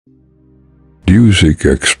Music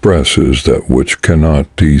expresses that which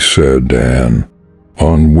cannot be said and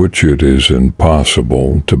on which it is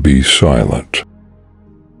impossible to be silent.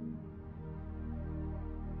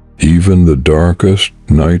 Even the darkest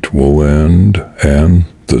night will end and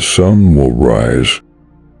the sun will rise.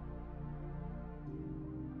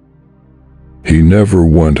 He never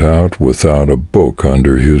went out without a book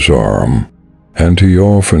under his arm, and he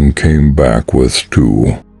often came back with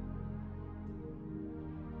two.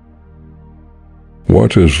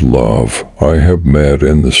 What is love? I have met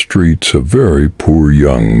in the streets a very poor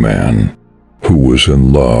young man who was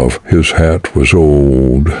in love. His hat was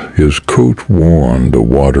old, his coat worn, the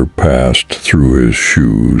water passed through his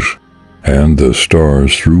shoes, and the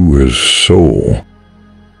stars through his soul.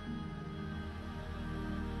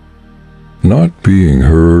 Not being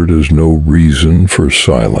heard is no reason for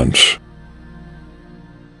silence.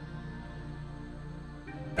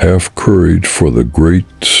 Have courage for the great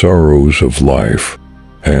sorrows of life,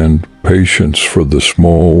 and patience for the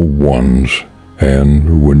small ones,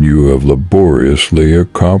 and when you have laboriously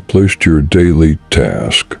accomplished your daily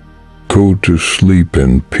task, go to sleep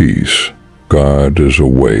in peace. God is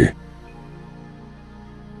away.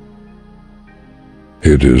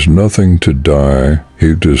 It is nothing to die,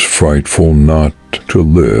 it is frightful not to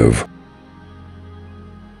live.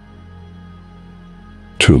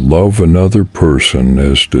 To love another person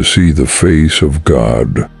is to see the face of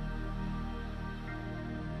God.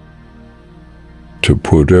 To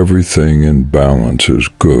put everything in balance is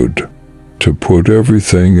good. To put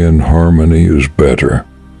everything in harmony is better.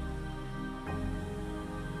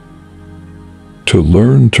 To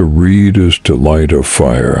learn to read is to light a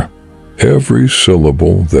fire. Every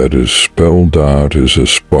syllable that is spelled out is a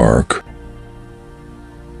spark.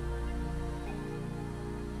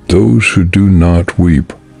 Those who do not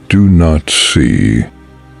weep do not see.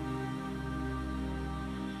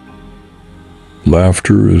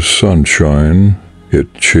 Laughter is sunshine.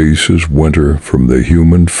 It chases winter from the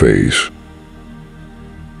human face.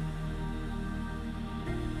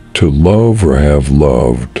 To love or have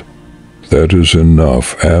loved, that is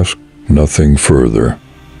enough. Ask nothing further.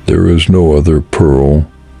 There is no other pearl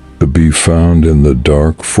to be found in the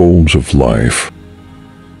dark folds of life.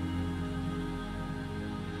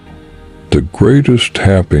 The greatest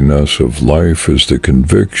happiness of life is the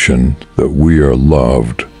conviction that we are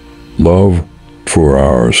loved. Love for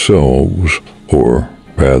ourselves, or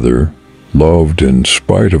rather, loved in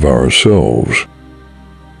spite of ourselves.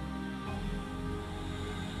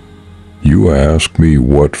 You ask me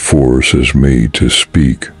what forces me to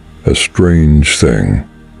speak a strange thing.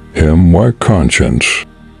 Am my conscience.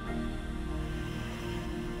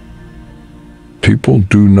 People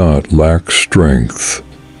do not lack strength,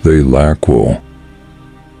 they lack will.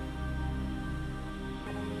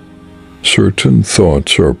 Certain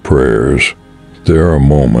thoughts are prayers. There are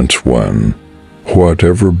moments when,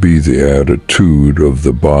 whatever be the attitude of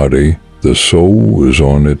the body, the soul is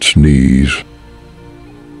on its knees.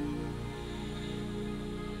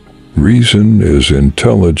 Reason is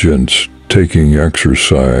intelligence taking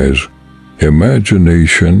exercise.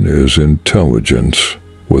 Imagination is intelligence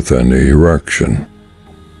with an erection.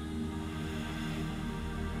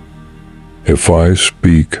 If I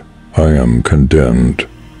speak, I am condemned.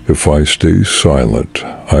 If I stay silent,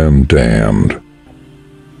 I am damned.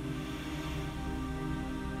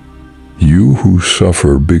 You who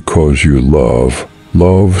suffer because you love,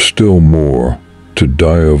 love still more. To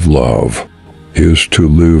die of love is to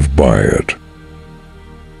live by it.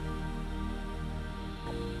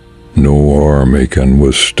 No army can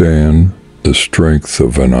withstand the strength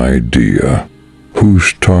of an idea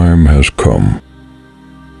whose time has come.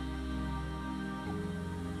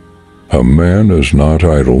 A man is not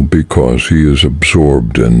idle because he is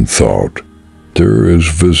absorbed in thought. There is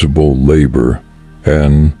visible labor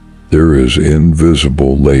and there is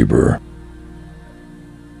invisible labor.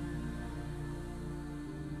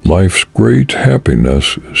 Life's great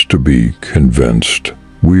happiness is to be convinced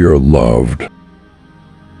we are loved.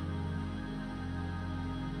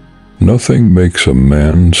 Nothing makes a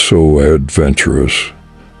man so adventurous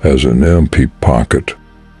as an empty pocket.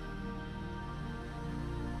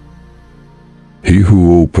 He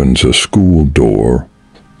who opens a school door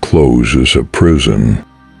closes a prison.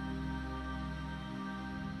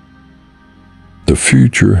 The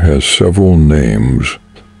future has several names.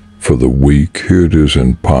 For the weak it is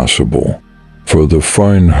impossible. For the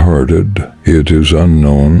fine-hearted it is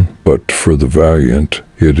unknown, but for the valiant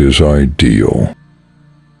it is ideal.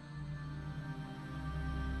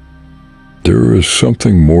 There is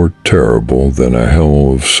something more terrible than a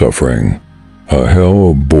hell of suffering, a hell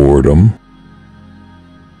of boredom.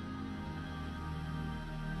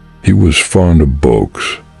 He was fond of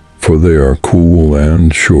books, for they are cool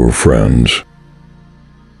and sure friends.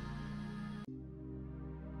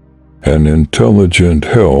 An intelligent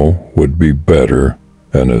hell would be better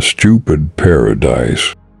than a stupid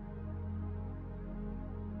paradise.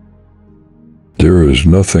 There is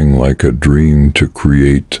nothing like a dream to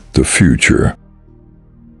create the future.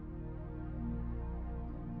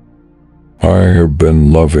 I have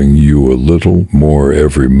been loving you a little more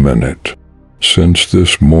every minute since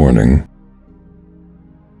this morning.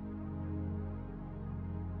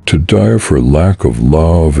 To die for lack of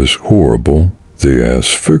love is horrible, the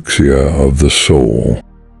asphyxia of the soul.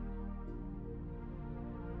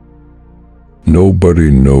 Nobody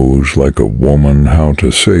knows like a woman how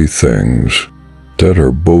to say things that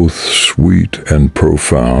are both sweet and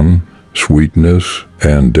profound, sweetness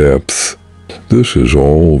and depth. This is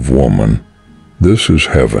all of woman. This is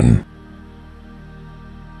heaven.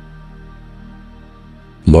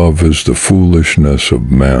 Love is the foolishness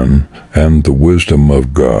of men and the wisdom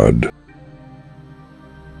of God.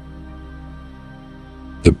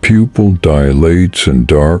 The pupil dilates in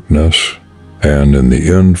darkness, and in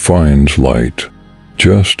the end finds light,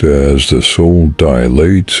 just as the soul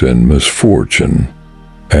dilates in misfortune,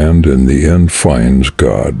 and in the end finds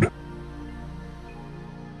God.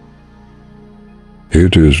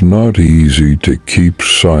 It is not easy to keep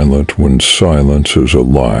silent when silence is a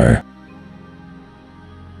lie.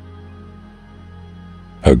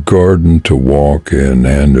 A garden to walk in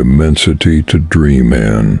and immensity to dream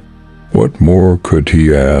in. What more could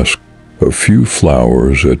he ask? A few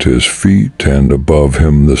flowers at his feet and above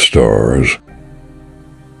him the stars.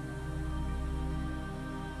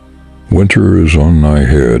 Winter is on my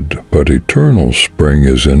head, but eternal spring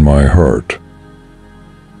is in my heart.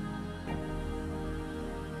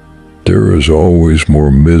 There is always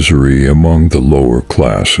more misery among the lower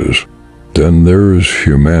classes than there is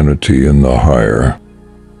humanity in the higher.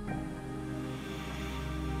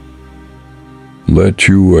 Let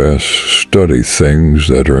us study things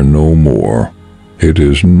that are no more. It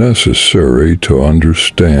is necessary to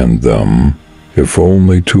understand them, if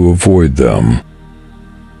only to avoid them.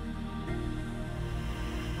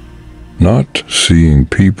 Not seeing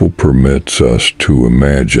people permits us to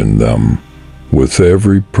imagine them with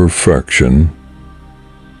every perfection.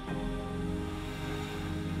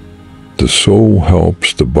 The soul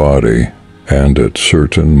helps the body, and at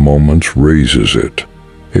certain moments raises it.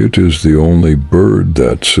 It is the only bird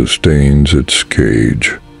that sustains its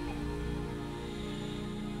cage.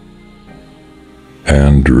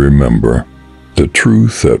 And remember, the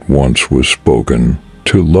truth that once was spoken,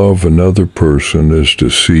 to love another person is to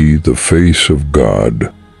see the face of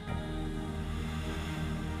God.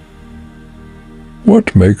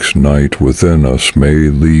 What makes night within us may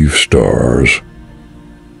leave stars.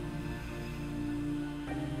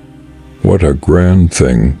 What a grand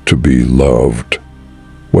thing to be loved.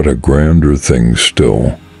 What a grander thing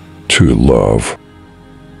still to love.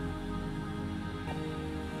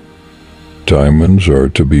 Diamonds are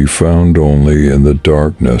to be found only in the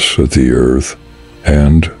darkness of the earth,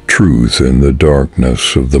 and truth in the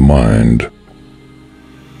darkness of the mind.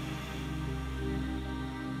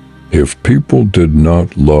 If people did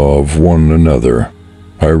not love one another,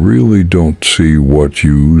 I really don't see what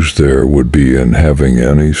use there would be in having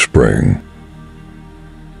any spring.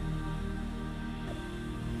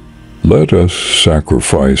 Let us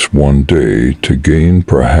sacrifice one day to gain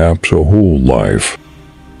perhaps a whole life.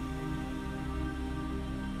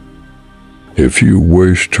 If you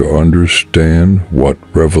wish to understand what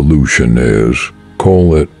revolution is,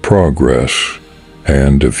 call it progress.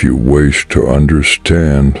 And if you wish to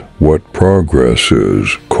understand what progress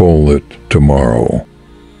is, call it tomorrow.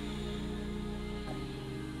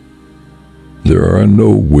 There are no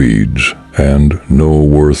weeds and no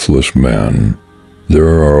worthless men.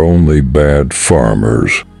 There are only bad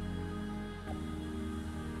farmers.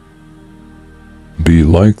 Be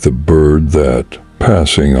like the bird that,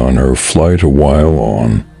 passing on her flight a while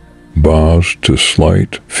on, bows to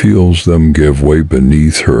slight, feels them give way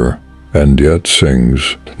beneath her, and yet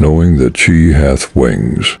sings, knowing that she hath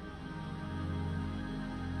wings.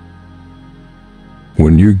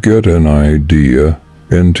 When you get an idea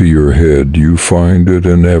into your head, you find it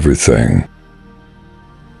in everything.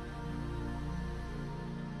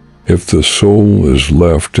 If the soul is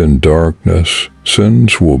left in darkness,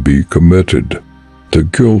 sins will be committed. The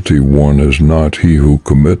guilty one is not he who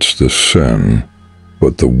commits the sin,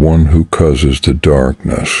 but the one who causes the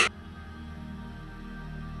darkness.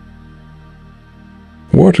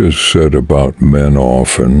 What is said about men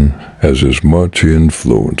often has as much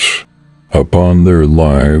influence upon their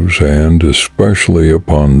lives and especially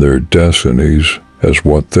upon their destinies as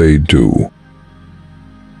what they do.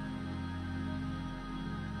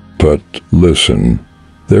 But listen,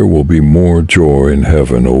 there will be more joy in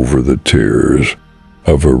heaven over the tears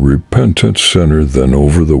of a repentant sinner than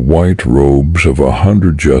over the white robes of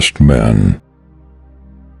 100 just men.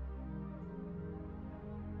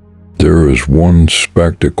 There is one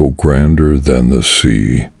spectacle grander than the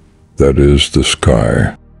sea, that is the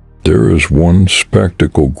sky. There is one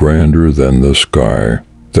spectacle grander than the sky,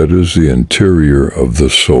 that is the interior of the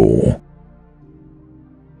soul.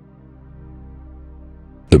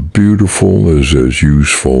 The beautiful is as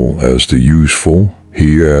useful as the useful,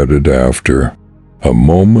 he added after a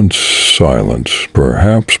moment's silence,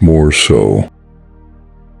 perhaps more so.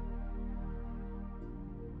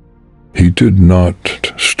 He did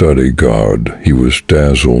not study God, he was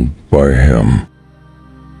dazzled by him.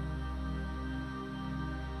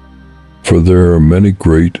 For there are many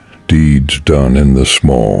great deeds done in the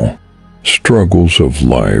small struggles of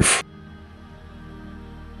life.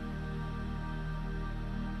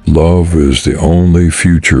 Love is the only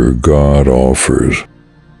future God offers.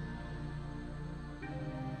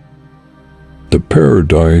 The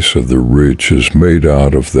paradise of the rich is made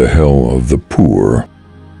out of the hell of the poor.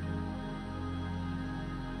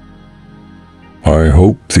 I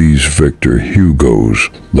hope these Victor Hugo's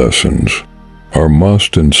lessons are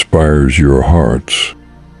must inspires your hearts.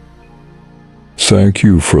 Thank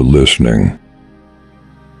you for listening.